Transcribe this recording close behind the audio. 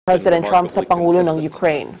President Trump sa Pangulo ng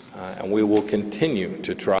Ukraine. And we will continue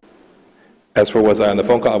to try. As for was I on the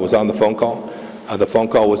phone call, I was on the phone call. The phone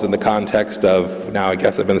call was in the context of, now I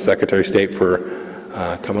guess I've been the Secretary of State for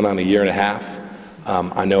coming on a year and a half.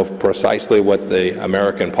 I know precisely what the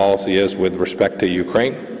American policy is with respect to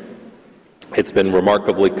Ukraine. It's been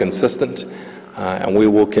remarkably consistent, and we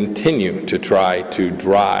will continue to try to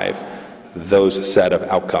drive those set of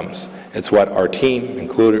outcomes. It's what our team,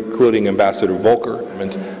 including Ambassador Volker,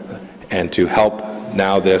 and to help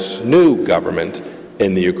now this new government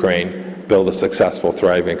in the Ukraine build a successful,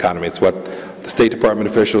 thriving economy. It's what the State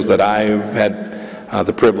Department officials that I've had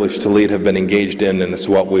the privilege to lead have been engaged in, and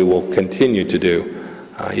it's what we will continue to do,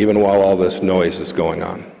 even while all this noise is going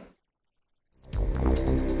on.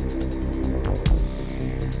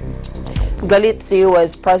 Galit si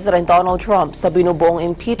U.S. President Donald Trump sa binubuong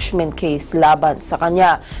impeachment case laban sa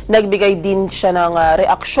kanya. Nagbigay din siya ng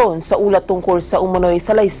reaksyon sa ulat tungkol sa umunoy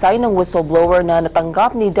salaysay ng whistleblower na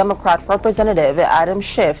natanggap ni Democrat Representative Adam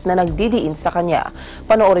Schiff na nagdidiin sa kanya.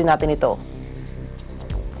 Panoorin natin ito.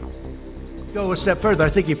 Go a step further. I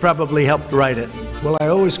think he probably helped write it. Well, I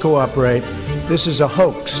always cooperate. This is a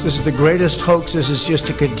hoax. This is the greatest hoax. This is just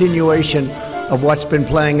a continuation of what's been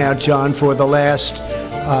playing out, John, for the last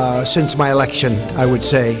since my election, I would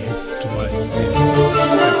say.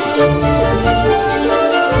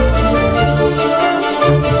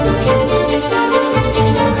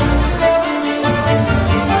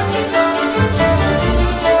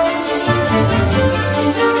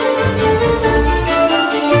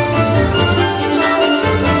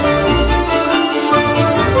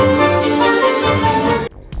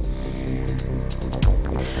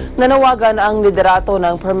 Nanawagan ang liderato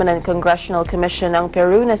ng Permanent Congressional Commission ng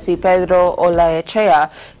Peru na si Pedro Olaechea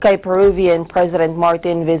kay Peruvian President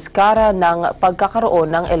Martin Vizcarra ng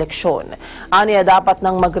pagkakaroon ng eleksyon. Aniya dapat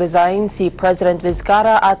nang mag-resign si President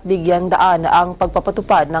Vizcarra at bigyan daan ang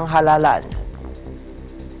pagpapatupad ng halalan.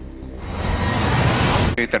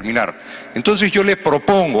 Terminar. Entonces yo le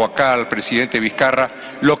propongo acá al presidente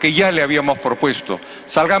Vizcarra lo que ya le habíamos propuesto.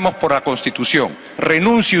 Salgamos por la Constitución.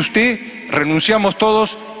 Renuncie usted, renunciamos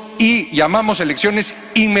todos y llamamos elecciones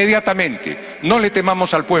inmediatamente. No le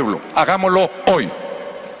temamos al pueblo, hagámoslo hoy.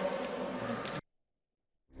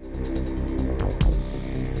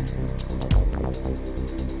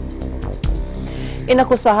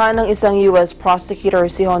 Inakusahan ng isang U.S. prosecutor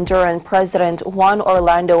si Honduran President Juan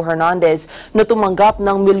Orlando Hernandez na tumanggap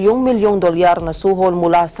ng milyong-milyong dolyar na suhol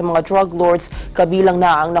mula sa mga drug lords, kabilang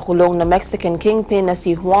na ang nakulong na Mexican kingpin na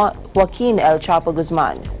si Joaquin El Chapo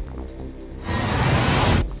Guzman.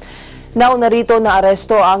 Nauna rito na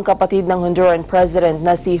aresto ang kapatid ng Honduran President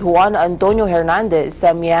na si Juan Antonio Hernandez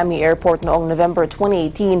sa Miami Airport noong November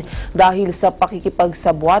 2018 dahil sa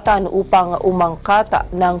pakikipagsabwatan upang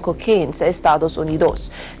umangkata ng cocaine sa Estados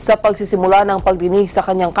Unidos. Sa pagsisimula ng pagdinig sa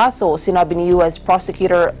kanyang kaso, sinabi ni U.S.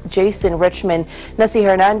 Prosecutor Jason Richmond na si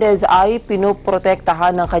Hernandez ay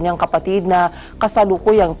pinoprotektahan ng kanyang kapatid na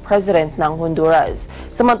kasalukuyang President ng Honduras.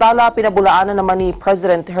 Samantala, pinabulaanan naman ni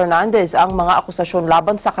President Hernandez ang mga akusasyon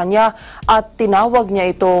laban sa kanya at tinawag niya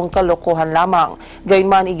itong kalokohan lamang.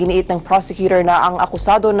 Gayunman, iginiit ng prosecutor na ang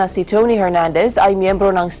akusado na si Tony Hernandez ay miyembro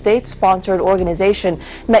ng state-sponsored organization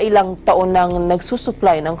na ilang taon nang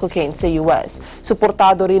nagsusupply ng cocaine sa U.S.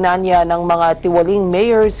 Suportado rin niya ng mga tiwaling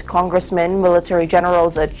mayors, congressmen, military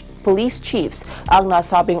generals at police chiefs ang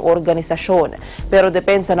nasabing organisasyon. Pero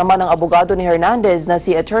depensa naman ng abogado ni Hernandez na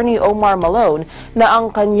si Attorney Omar Malone na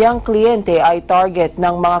ang kanyang kliyente ay target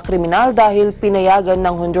ng mga kriminal dahil pinayagan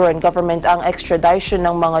ng Honduran government ang extradition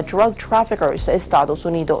ng mga drug traffickers sa Estados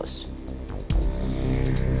Unidos.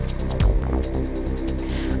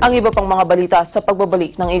 Ang iba pang mga balita sa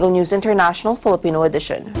pagbabalik ng Eagle News International Filipino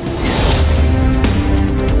Edition.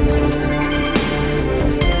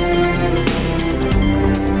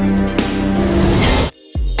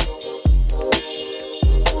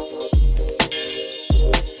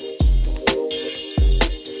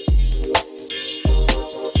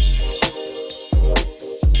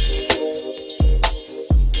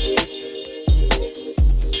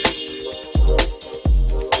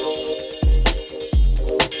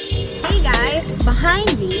 Behind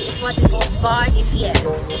me is what we call Svalbard,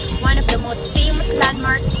 one of the most famous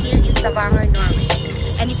landmarks here in Stavanger, Norway.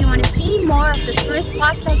 And if you want to see more of the tourist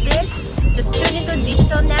spots like this, just tune into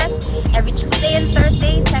Digital Nest every Tuesday and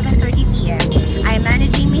Thursday, 7:30 p.m. I am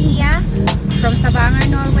managing Mejia from Stavanger,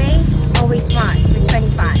 Norway, always fun with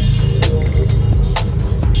 25.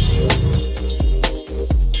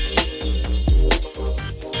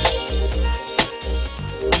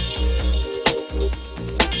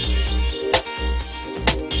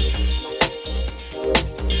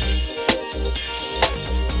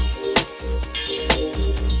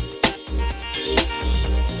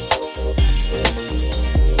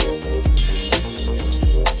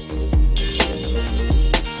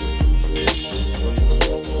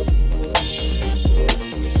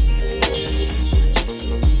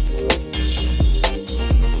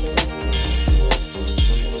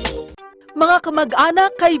 mga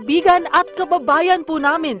kamag-anak, kaibigan at kababayan po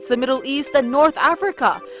namin sa Middle East and North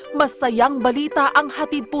Africa, masayang balita ang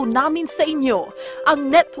hatid po namin sa inyo.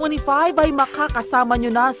 Ang Net25 ay makakasama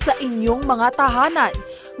nyo na sa inyong mga tahanan.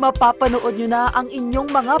 Mapapanood nyo na ang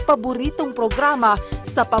inyong mga paboritong programa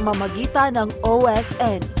sa pamamagitan ng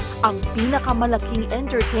OSN, ang pinakamalaking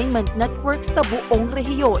entertainment network sa buong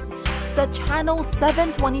rehiyon. Sa Channel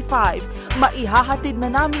 725, maihahatid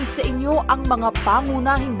na namin sa inyo ang mga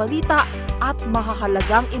pangunahing balita at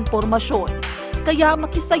mahahalagang impormasyon. Kaya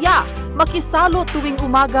makisaya, makisalo tuwing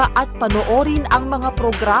umaga at panoorin ang mga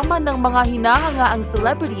programa ng mga hinahangaang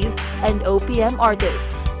celebrities and OPM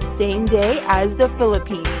artists, same day as the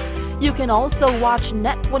Philippines. You can also watch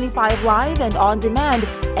Net25 live and on demand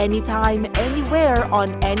anytime, anywhere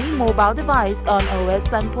on any mobile device on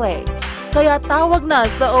OSN Play. Kaya tawag na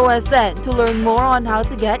sa OSN to learn more on how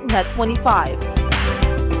to get Net25.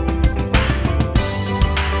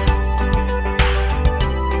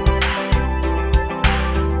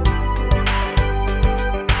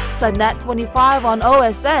 Sa Net25 on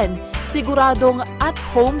OSN, siguradong at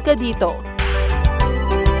home ka dito.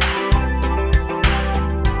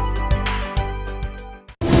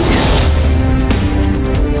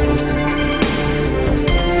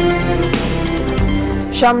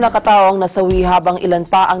 Siyam na katao ang nasawi habang ilan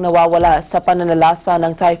pa ang nawawala sa pananalasa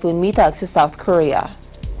ng Typhoon Mitag sa South Korea.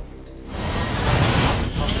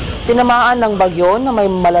 Tinamaan ng bagyo na may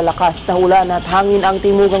malalakas na ulan at hangin ang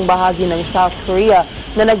timugang bahagi ng South Korea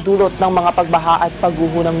na nagdulot ng mga pagbaha at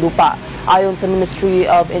pagguho ng lupa. Ayon sa Ministry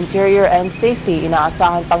of Interior and Safety,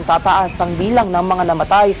 inaasahan pang tataas ang bilang ng mga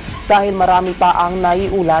namatay dahil marami pa ang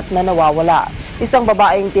naiulat na nawawala. Isang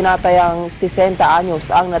babaeng tinatayang 60 anyos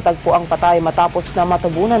ang natagpo ang patay matapos na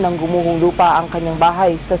matabunan ng gumuhong lupa ang kanyang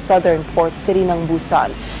bahay sa southern port city ng Busan.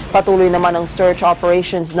 Patuloy naman ang search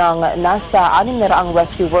operations ng nasa 600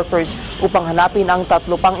 rescue workers upang hanapin ang 3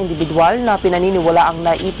 pang individual na pinaniniwala ang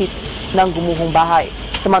naipit ng gumuhong bahay.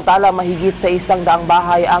 Samantala, mahigit sa 100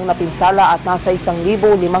 bahay ang napinsala at nasa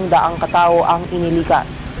 1,500 katao ang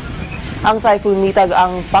inilikas. Ang Typhoon Mitag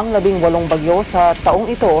ang pang-18 bagyo sa taong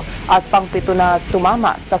ito at pang-7 na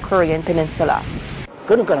tumama sa Korean Peninsula.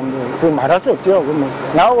 그러니까 그 말할 수 없죠. 뭐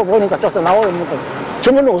나오고 보니까 쫓아 나오니까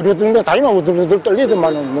처음에는 어디든지 다리만 우들우들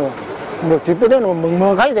떨리더만은 뭐 뒷부대는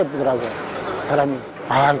멍멍하게 되더라고 사람이.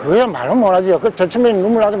 아 그야 말은 못하죠. 그 처음에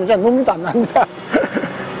눈물 나면 진짜 눈물도 안 납니다.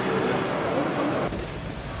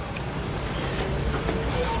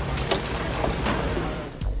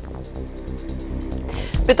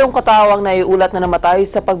 Pitong katao ang naiulat na namatay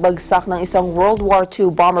sa pagbagsak ng isang World War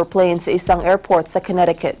II bomber plane sa isang airport sa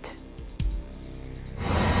Connecticut.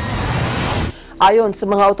 Ayon sa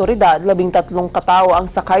mga otoridad, 13 katao ang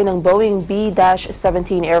sakay ng Boeing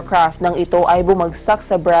B-17 aircraft nang ito ay bumagsak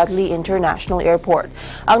sa Bradley International Airport.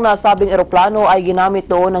 Ang nasabing eroplano ay ginamit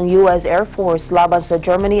noon ng US Air Force laban sa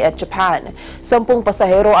Germany at Japan. 10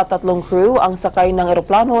 pasahero at 3 crew ang sakay ng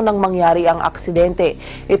eroplano nang mangyari ang aksidente.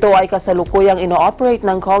 Ito ay kasalukuyang ino-operate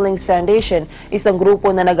ng Collins Foundation, isang grupo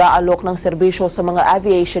na nag-aalok ng serbisyo sa mga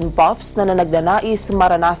aviation buffs na nagnanais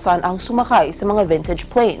maranasan ang sumakay sa mga vintage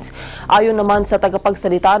planes. Ayon naman sa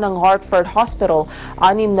tagapagsalita ng Hartford Hospital,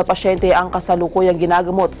 6 na pasyente ang kasalukuyang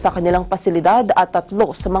ginagamot sa kanilang pasilidad at 3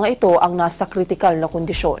 sa mga ito ang nasa kritikal na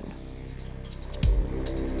kondisyon.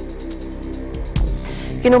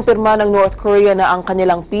 Kinumpirma ng North Korea na ang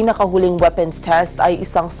kanilang pinakahuling weapons test ay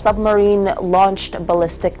isang submarine-launched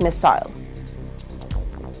ballistic missile.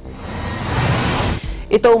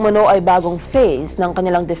 Ito umano ay bagong phase ng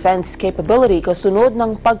kanilang defense capability kasunod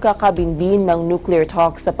ng pagkakabinbin ng nuclear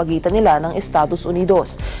talks sa pagitan nila ng Estados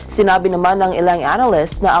Unidos. Sinabi naman ng ilang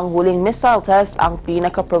analysts na ang huling missile test ang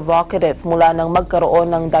pinaka-provocative mula nang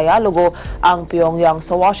magkaroon ng dialogo ang Pyongyang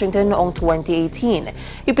sa Washington noong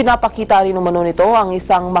 2018. Ipinapakita rin umano nito ang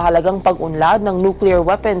isang mahalagang pag-unlad ng nuclear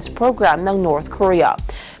weapons program ng North Korea.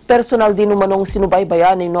 Personal din umanong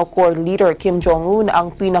sinubaybayan ni North Korea leader Kim Jong-un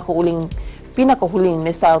ang pinakahuling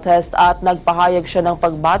missile test at nagpahayag siya ng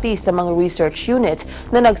pagbati sa mga research units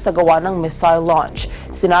na nagsagawa ng missile launch.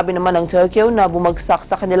 Sinabi naman ng Tokyo na bumagsak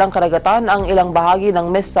sa kanilang karagatan ang ilang bahagi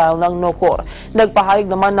ng missile ng Nokor.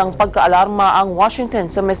 Nagpahayag naman ng pagkaalarma ang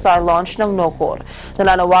Washington sa missile launch ng Nokor.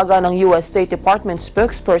 Nananawagan ng US State Department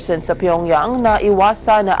spokesperson sa Pyongyang na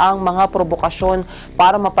iwasan na ang mga provokasyon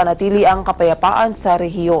para mapanatili ang kapayapaan sa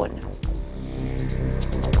rehiyon.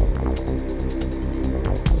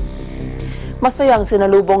 Masayang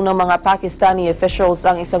sinalubong ng mga Pakistani officials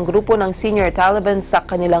ang isang grupo ng senior Taliban sa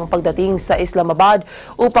kanilang pagdating sa Islamabad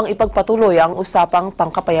upang ipagpatuloy ang usapang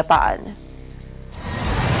pangkapayapaan.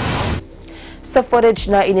 Sa footage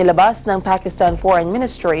na inilabas ng Pakistan Foreign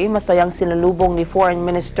Ministry, masayang sinalubong ni Foreign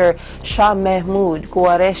Minister Shah Mehmood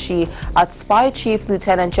Qureshi at Spy Chief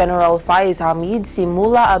Lieutenant General Faiz Hamid si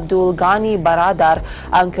Mullah Abdul Ghani Baradar,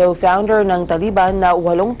 ang co-founder ng Taliban na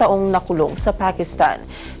 8 taong nakulong sa Pakistan.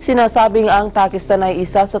 Sinasabing ang Pakistan ay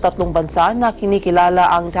isa sa 3 bansa na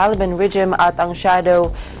kinikilala ang Taliban regime at ang shadow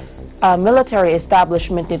military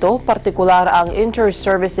establishment nito, partikular ang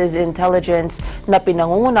Inter-Services Intelligence na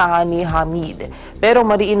pinangungunahan ni Hamid. Pero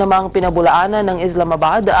mariin namang pinabulaanan ng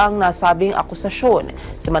Islamabad ang nasabing akusasyon.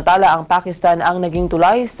 Samantala, ang Pakistan ang naging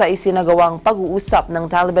tulay sa isinagawang pag-uusap ng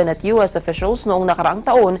Taliban at US officials noong nakaraang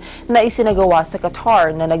taon na isinagawa sa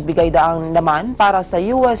Qatar na nagbigay daan naman para sa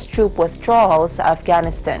US troop withdrawal sa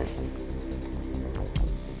Afghanistan.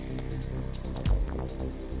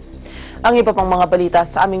 Ang iba pang mga balita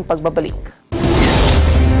sa aming pagbabalik.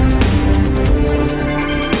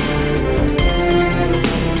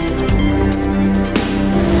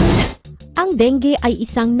 Ang dengue ay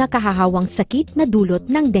isang nakahahawang sakit na dulot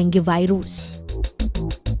ng dengue virus.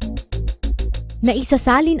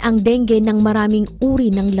 Naisasalin ang dengue ng maraming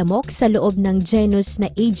uri ng lamok sa loob ng genus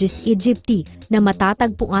na Aedes aegypti na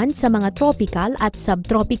matatagpuan sa mga tropical at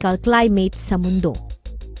subtropical climate sa mundo.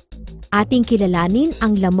 Ating kilalanin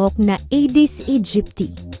ang lamok na Aedes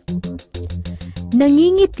aegypti.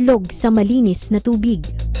 Nangingitlog sa malinis na tubig.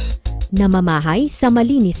 Namamahay sa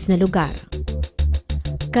malinis na lugar.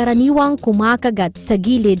 Karaniwang kumakagat sa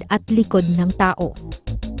gilid at likod ng tao.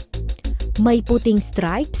 May puting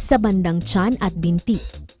stripes sa bandang tiyan at binti.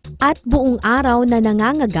 At buong araw na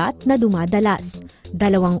nangangagat na dumadalas.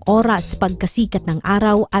 2 oras pagkasikat ng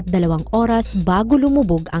araw at 2 oras bago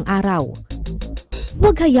lumubog ang araw.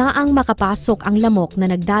 Huwag hayaang makapasok ang lamok na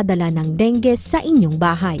nagdadala ng dengue sa inyong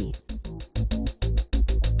bahay.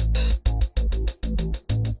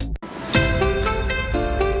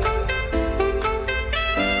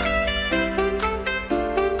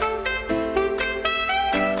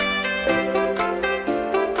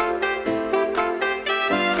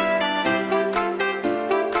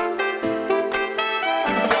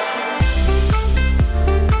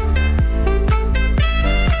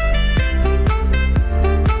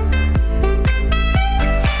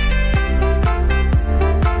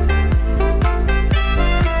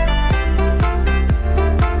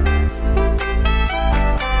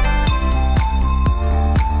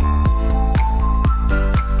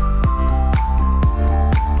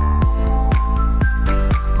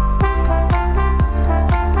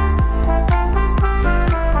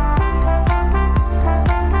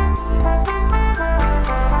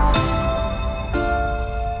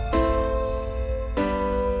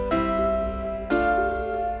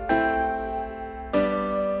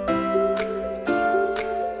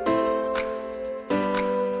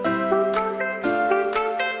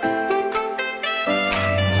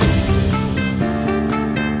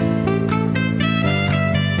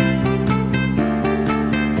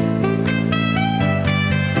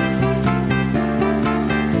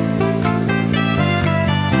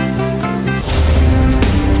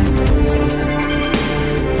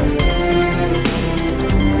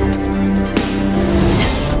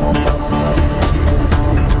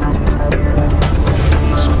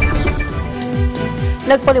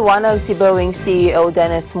 Nagpaliwanag si Boeing CEO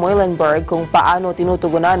Dennis Muilenburg kung paano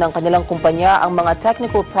tinutugunan ng kanilang kumpanya ang mga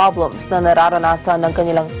technical problems na nararanasan ng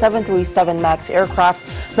kanilang 737 MAX aircraft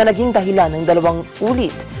na naging dahilan ng 2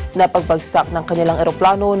 ulit na pagbagsak ng kanilang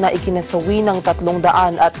eroplano na ikinasawi ng 346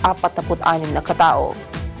 na katao.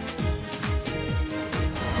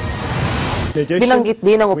 Binanggit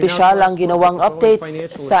din ng opisyal ang ginawang updates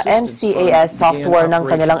sa MCAS software ng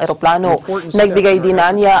kanilang eroplano. Nagbigay din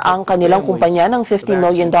niya ang kanilang kumpanya ng $50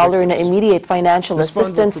 million na immediate financial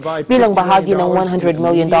assistance bilang bahagi ng $100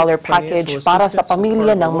 million package para sa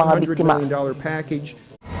pamilya ng mga biktima.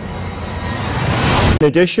 In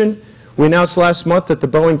addition, we announced last month that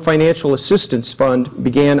the Boeing Financial Assistance Fund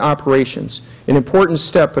began operations, an important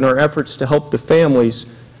step in our efforts to help the families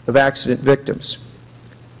of accident victims.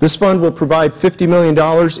 This fund will provide $50 million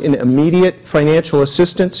in immediate financial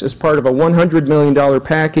assistance as part of a $100 million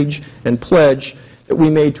package and pledge that we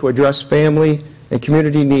made to address family and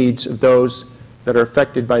community needs of those that are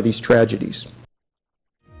affected by these tragedies.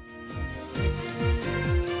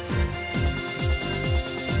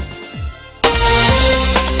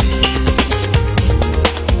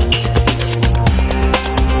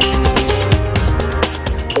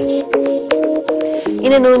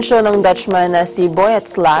 Inanunsyo ng Dutchman na si Boyet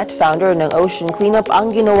Slat, founder ng Ocean Cleanup,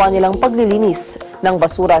 ang ginawa nilang paglilinis ng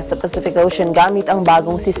basura sa Pacific Ocean gamit ang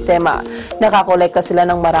bagong sistema. Nakakolekta sila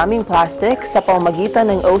ng maraming plastic sa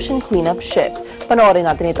pamamagitan ng Ocean Cleanup ship. Panoorin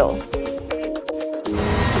natin ito.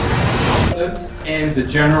 confidence in the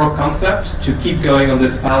general concept to keep going on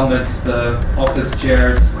this parliament, the office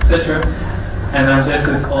chairs, etc. And then this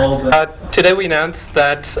is all the... Today we announced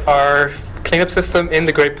that our cleanup system in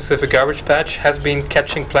the Great Pacific Garbage Patch has been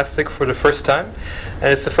catching plastic for the first time.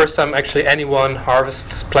 And it's the first time actually anyone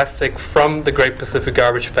harvests plastic from the Great Pacific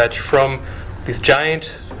Garbage Patch, from these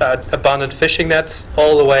giant abundant fishing nets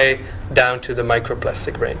all the way down to the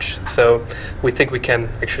microplastic range. So we think we can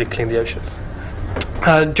actually clean the oceans.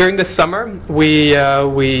 During the summer, we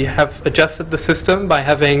have adjusted the system by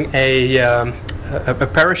having a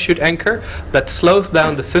parachute anchor that slows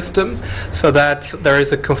down the system so that there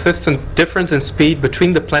is a consistent difference in speed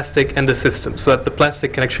between the plastic and the system, so that the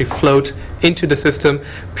plastic can actually float into the system,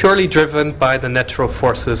 purely driven by the natural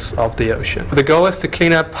forces of the ocean. The goal is to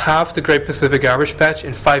clean up half the Great Pacific Garbage Patch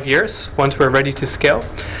in 5 years, once we're ready to scale.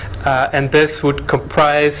 And this would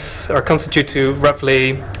comprise or constitute to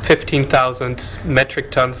roughly 15,000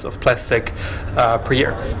 metric tons of plastic per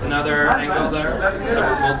year. Another angle there, there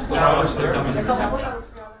were multiple rows that come in.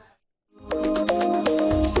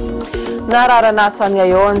 Nararanasan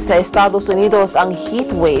ngayon sa Estados Unidos ang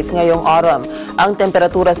heat wave ngayong autumn. Ang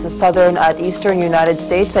temperatura sa southern at eastern United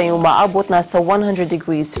States ay umaabot na sa 100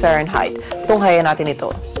 degrees Fahrenheit. Tunghayan natin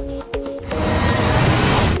ito.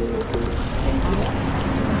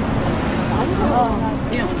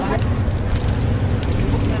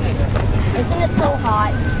 Isn't it so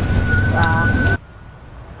hot? Wow.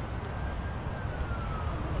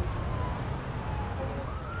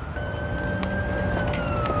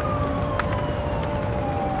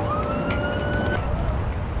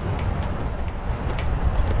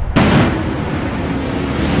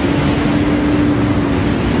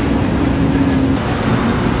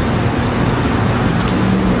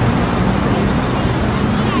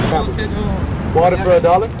 Water for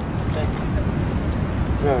 $1?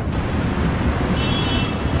 Yeah.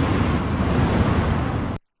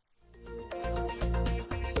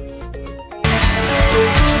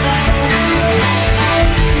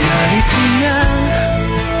 Narito na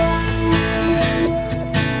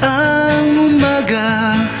ang umaga.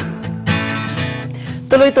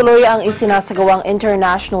 Tuloy-tuloy ang isinasagawang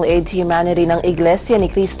International Aid to Humanity ng Iglesia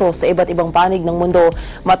ni Cristo sa iba't ibang panig ng mundo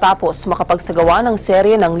matapos makapagsagawa ng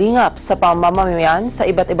serye ng lingap sa pamamamayan sa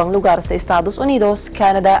iba't ibang lugar sa Estados Unidos,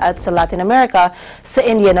 Canada at sa Latin America. Sa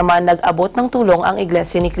India naman nag-abot ng tulong ang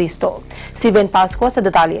Iglesia ni Cristo. Si Ben Pasco sa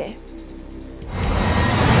detalye.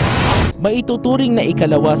 Maituturing na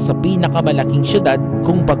ikalawa sa pinakamalaking syudad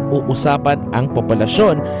kung pag-uusapan ang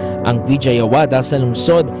populasyon ang Vijayawada sa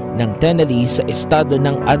lungsod ng Tenali sa estado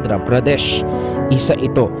ng Andhra Pradesh. Isa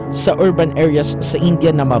ito sa urban areas sa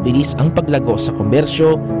India na mabilis ang paglago sa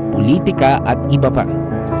komersyo, politika at iba pa.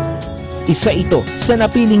 Isa ito sa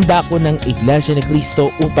napiling dako ng Iglesia ni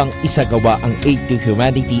Cristo upang isagawa ang Aid to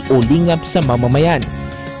Humanity o lingap sa mamamayan.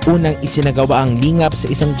 Unang isinagawa ang lingap sa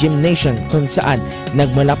isang gymnasium kung saan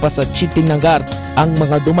nagmula pa sa Chitinagar ang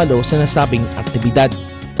mga dumalo sa nasabing aktibidad.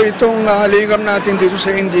 Itong lingap natin dito sa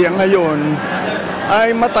India ngayon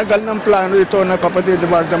ay matagal ng plano ito ng kapatid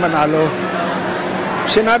Eduardo Manalo.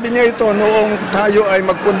 Sinabi niya ito noong tayo ay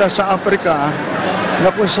magpunta sa Africa na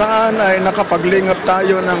kung saan ay nakapaglingap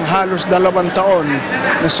tayo ng halos 2 taon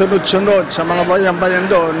na sunod-sunod sa mga bayan-bayan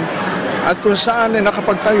doon. At kung saan ay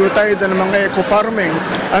nakapagtayo tayo ng mga eco-farming.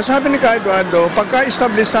 Ang sabi ni Eduardo,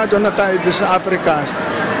 pagka-establisado na tayo sa Africa,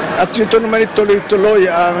 at ito naman ituloy-tuloy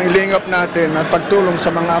ang ilingap natin at pagtulong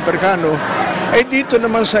sa mga Afrikano, ay dito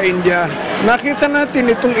naman sa India, nakita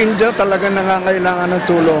natin itong India talaga nangangailangan ng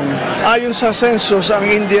tulong. Ayon sa census, ang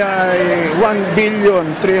India ay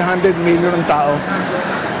 1,300,000,000 ang tao.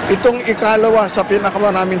 Itong ikalawa sa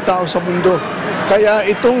pinakamaraming tao sa mundo. Kaya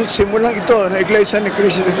itong simulang ito na Iglesia ni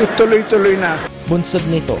Cristo, tuloy-tuloy na. Bunsod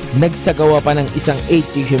nito, nagsagawa pa ng isang Aid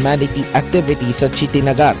to Humanity activity sa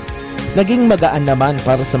Chitinagar. Naging magaan naman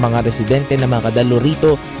para sa mga residente na makadalo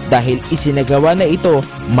rito dahil isinagawa na ito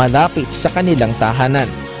malapit sa kanilang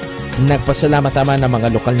tahanan. Nagpasalamat naman ng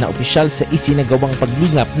mga lokal na opisyal sa isinagawang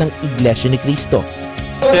paglingap ng Iglesia ni Cristo.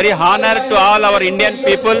 It's very honor to all our Indian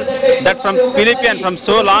people that from Philippines, from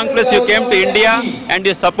so long place you came to India and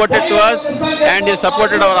you supported to us and you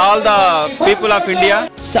supported all the people of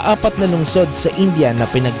India. Sa 4 na lungsod sa India na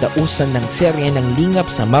pinagdausan ng serye ng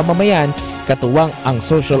lingap sa mamamayan, katuwang ang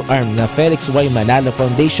social arm na Felix Y. Manalo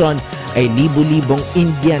Foundation, ay libu-libong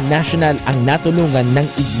Indian national ang natulungan ng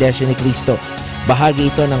Iglesia ni Cristo.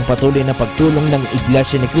 Bahagi ito ng patuloy na pagtulong ng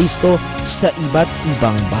Iglesia ni Cristo sa iba't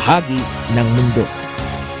ibang bahagi ng mundo.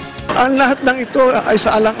 Ang lahat ng ito ay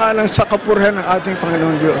sa alang-alang sa kapurihan ng ating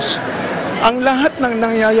Panginoon Diyos. Ang lahat ng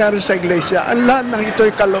nangyayari sa Iglesia, ang lahat ng ito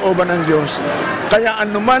ay kalooban ng Diyos. Kaya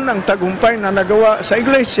anuman ang tagumpay na nagawa sa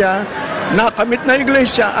Iglesia, nakamit na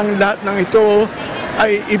iglesia, ang lahat ng ito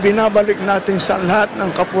ay ibinabalik natin sa lahat ng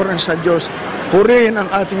kapuran sa Diyos. Purihin ang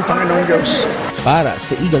ating Panginoong Diyos. Para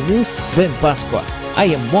sa Eagle News, Vin Pasqua,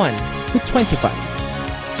 I am 1 with 25.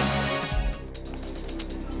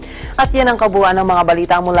 At yan ang kabuuan ng mga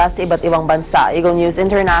balita mula sa iba't ibang bansa. Eagle News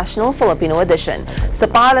International Filipino Edition. Sa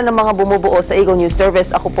pangalan ng mga bumubuo sa Eagle News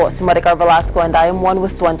Service, ako po si Maricar Velasco and I am 1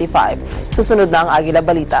 with 25. Susunod na ang Agila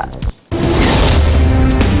Balita.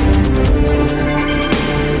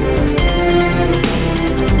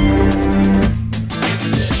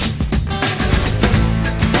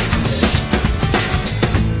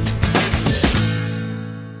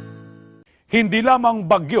 Hindi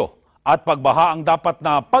lamang bagyo at pagbaha ang dapat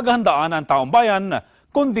na paghandaan ng taong bayan,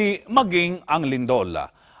 kundi maging ang lindol.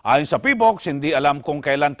 Ayon sa PBOX, hindi alam kung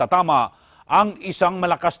kailan tatama ang isang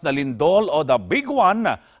malakas na lindol o the big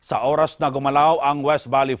one sa oras na gumalaw ang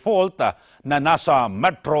West Valley Fault na nasa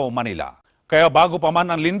Metro Manila. Kaya bago pa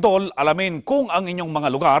man ang lindol, alamin kung ang inyong mga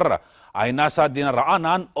lugar ay nasa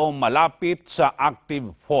dinaraanan o malapit sa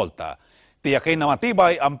active fault. Tiyakin na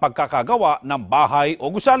matibay ang pagkakagawa ng bahay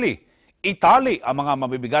o gusali. Itali ang mga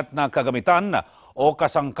mabibigat na kagamitan o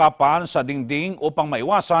kasangkapan sa dingding upang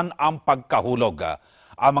maiwasan ang pagkahulog.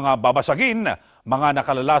 Ang mga babasagin, mga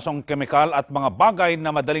nakalalasong kemikal at mga bagay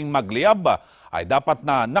na madaling magliyab ay dapat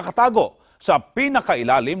na nakatago sa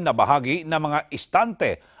pinakailalim na bahagi ng mga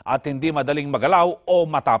istante at hindi madaling magalaw o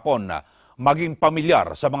matapon. Maging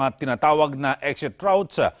pamilyar sa mga tinatawag na exit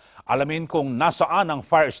routes, alamin kung nasaan ang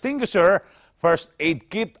fire extinguisher, first aid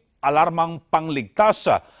kit, alarmang pangligtas,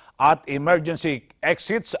 at emergency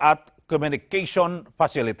exits at communication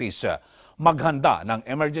facilities. Maghanda ng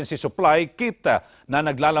emergency supply kit na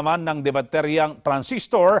naglalaman ng debateryang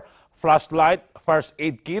transistor, flashlight, first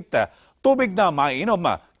aid kit, tubig na mainom,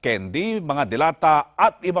 candy, mga dilata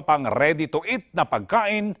at iba pang ready-to-eat na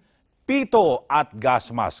pagkain, pito at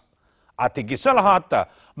gas mask. At higit sa lahat,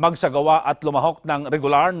 magsagawa at lumahok ng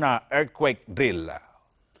regular na earthquake drill.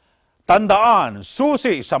 Tandaan,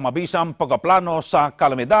 susi sa mabisang pagpaplano sa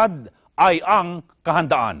kalamidad ay ang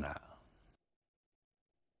kahandaan.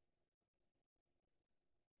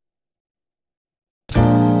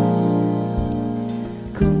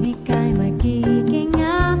 Kung ika'y magiging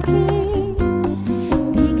akin,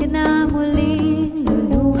 di ka na muling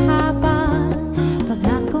luluha pa.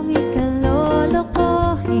 Pangakong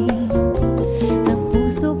ikalolokohin ng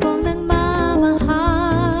puso kong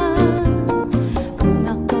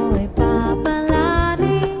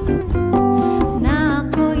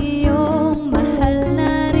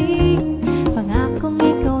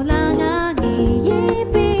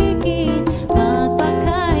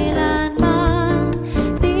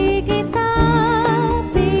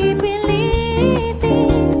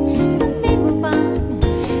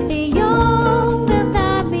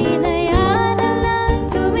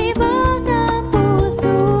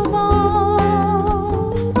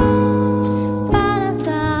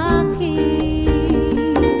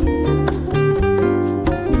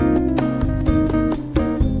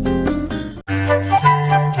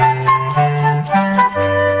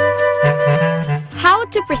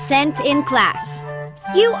present in class.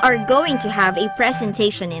 You are going to have a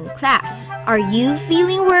presentation in class. Are you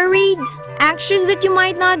feeling worried? Anxious that you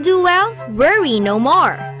might not do well? Worry no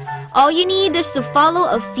more. All you need is to follow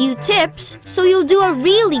a few tips so you'll do a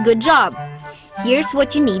really good job. Here's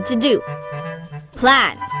what you need to do.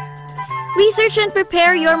 Plan. Research and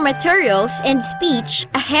prepare your materials and speech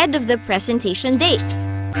ahead of the presentation date.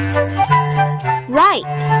 Write.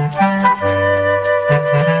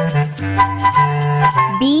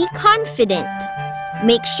 Be confident.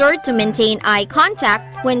 Make sure to maintain eye contact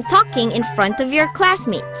when talking in front of your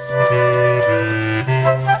classmates.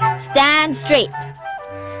 Stand straight.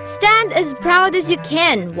 Stand as proud as you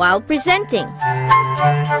can while presenting.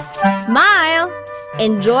 Smile.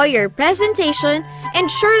 Enjoy your presentation, and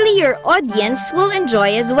surely your audience will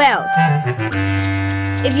enjoy as well.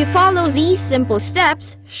 If you follow these simple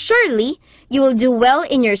steps, surely you will do well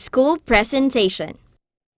in your school presentation.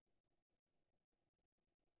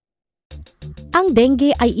 Ang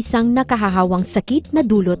dengue ay isang nakahahawang sakit na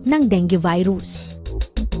dulot ng dengue virus.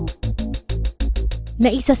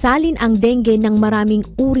 Naisasalin ang dengue ng maraming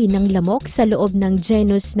uri ng lamok sa loob ng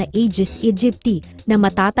genus na Aedes aegypti na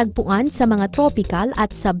matatagpuan sa mga tropical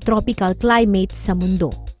at subtropical climates sa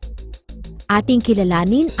mundo. Ating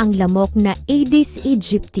kilalanin ang lamok na Aedes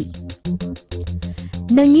aegypti.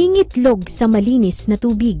 Nangingitlog sa malinis na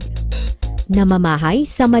tubig. Namamahay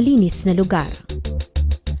sa malinis na lugar.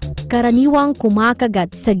 Karaniwang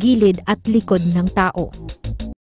kumakagat sa gilid at likod ng tao.